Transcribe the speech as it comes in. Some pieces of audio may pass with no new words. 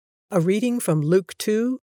A reading from Luke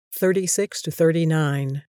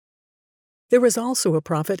 2:36-39. There was also a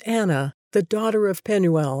prophet Anna, the daughter of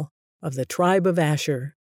Penuel, of the tribe of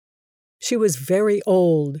Asher. She was very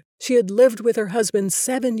old. She had lived with her husband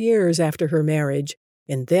 7 years after her marriage,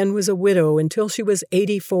 and then was a widow until she was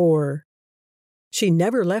 84. She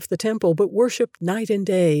never left the temple but worshipped night and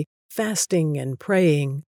day, fasting and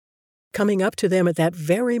praying. Coming up to them at that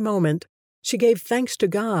very moment, she gave thanks to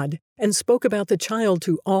God and spoke about the child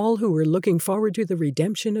to all who were looking forward to the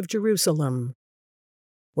redemption of Jerusalem.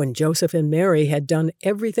 When Joseph and Mary had done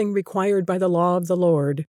everything required by the law of the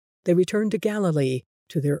Lord, they returned to Galilee,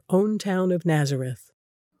 to their own town of Nazareth.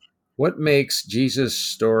 What makes Jesus'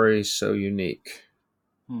 story so unique?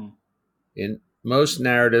 In most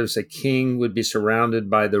narratives, a king would be surrounded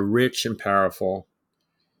by the rich and powerful.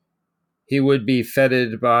 He would be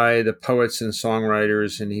feted by the poets and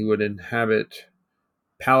songwriters, and he would inhabit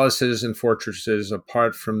palaces and fortresses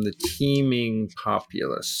apart from the teeming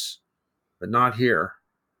populace. But not here.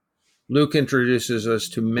 Luke introduces us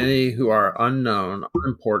to many who are unknown,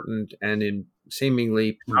 unimportant, and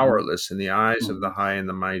seemingly powerless in the eyes of the high and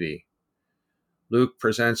the mighty. Luke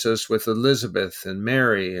presents us with Elizabeth and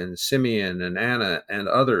Mary and Simeon and Anna and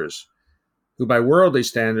others who by worldly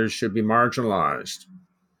standards should be marginalized.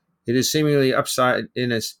 It is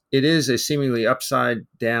a seemingly upside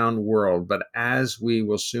down world, but as we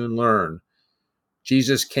will soon learn,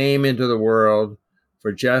 Jesus came into the world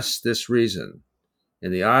for just this reason.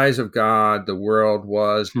 In the eyes of God, the world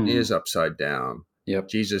was and is upside down. Yep.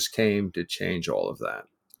 Jesus came to change all of that.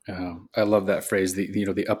 I love that phrase,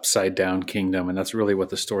 the upside down kingdom. And that's really what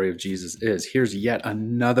the story of Jesus is. Here's yet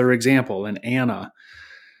another example in Anna,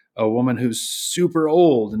 a woman who's super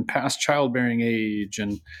old and past childbearing age.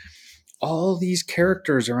 And all these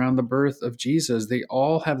characters around the birth of Jesus, they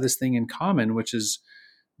all have this thing in common, which is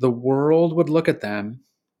the world would look at them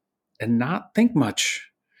and not think much.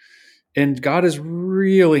 And God is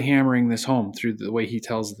really hammering this home through the way he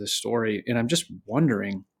tells this story. And I'm just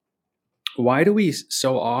wondering, why do we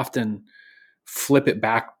so often flip it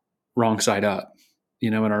back wrong side up,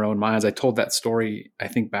 in our own minds? I told that story, I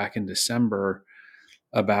think back in December,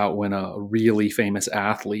 about when a really famous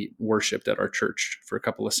athlete worshiped at our church for a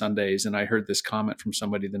couple of Sundays. And I heard this comment from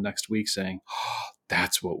somebody the next week saying, oh,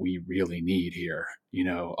 that's what we really need here.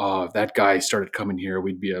 If that guy started coming here,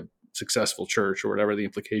 we'd be a successful church, or whatever the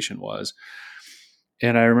implication was.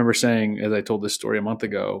 And I remember saying, as I told this story a month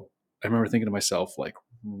ago, I remember thinking to myself, like,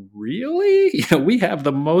 really? We have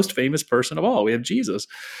the most famous person of all. We have Jesus.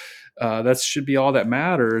 That should be all that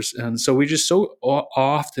matters. And so we just so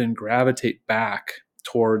often gravitate back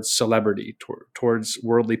towards celebrity, towards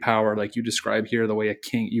worldly power, like you describe here, the way a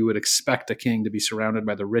king, you would expect a king to be surrounded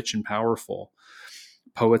by the rich and powerful,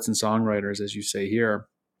 poets and songwriters, as you say here.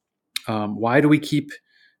 Why do we keep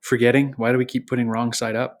forgetting? Why do we keep putting wrong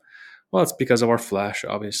side up? Well, it's because of our flesh,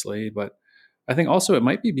 obviously, but I think also it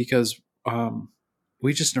might be because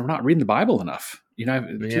we just are not reading the Bible enough.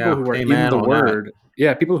 People who are in the Word,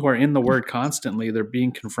 people who are in the Word constantly, they're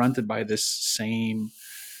being confronted by this same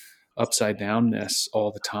upside downness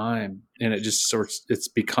all the time, and it just it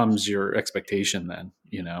becomes your expectation then,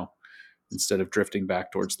 instead of drifting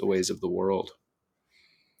back towards the ways of the world.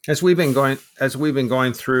 As we've been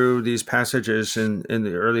going through these passages in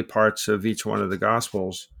the early parts of each one of the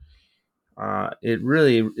Gospels, it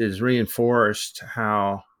really is reinforced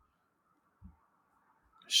how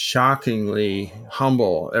shockingly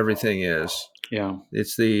humble everything is. Yeah,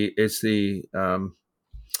 it's the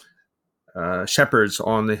shepherds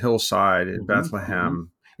on the hillside in Bethlehem.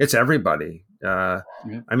 It's everybody. I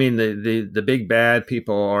mean, the big bad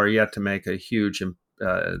people are yet to make a huge.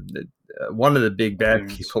 One of the big bad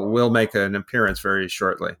people will make an appearance very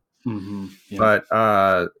shortly. But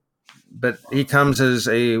he comes as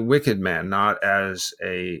a wicked man, not as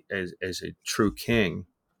a true king,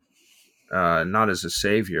 not as a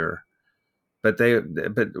savior. But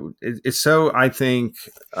it's so, I think,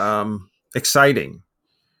 exciting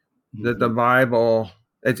that the Bible.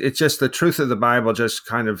 It's just the truth of the Bible. Just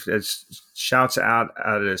kind of shouts out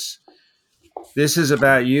at us. This is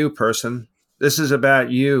about you, person. This is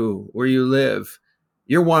about you, where you live.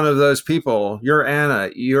 You're one of those people. You're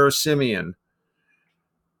Anna. You're Simeon.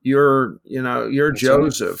 You're That's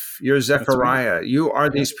Joseph. Right. You're Zechariah. Right. You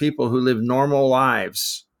are these people who live normal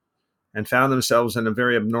lives and found themselves in a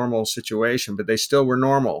very abnormal situation, but they still were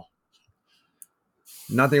normal.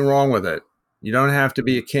 Nothing wrong with it. You don't have to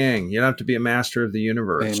be a king. You don't have to be a master of the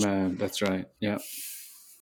universe. Amen. That's right. Yeah.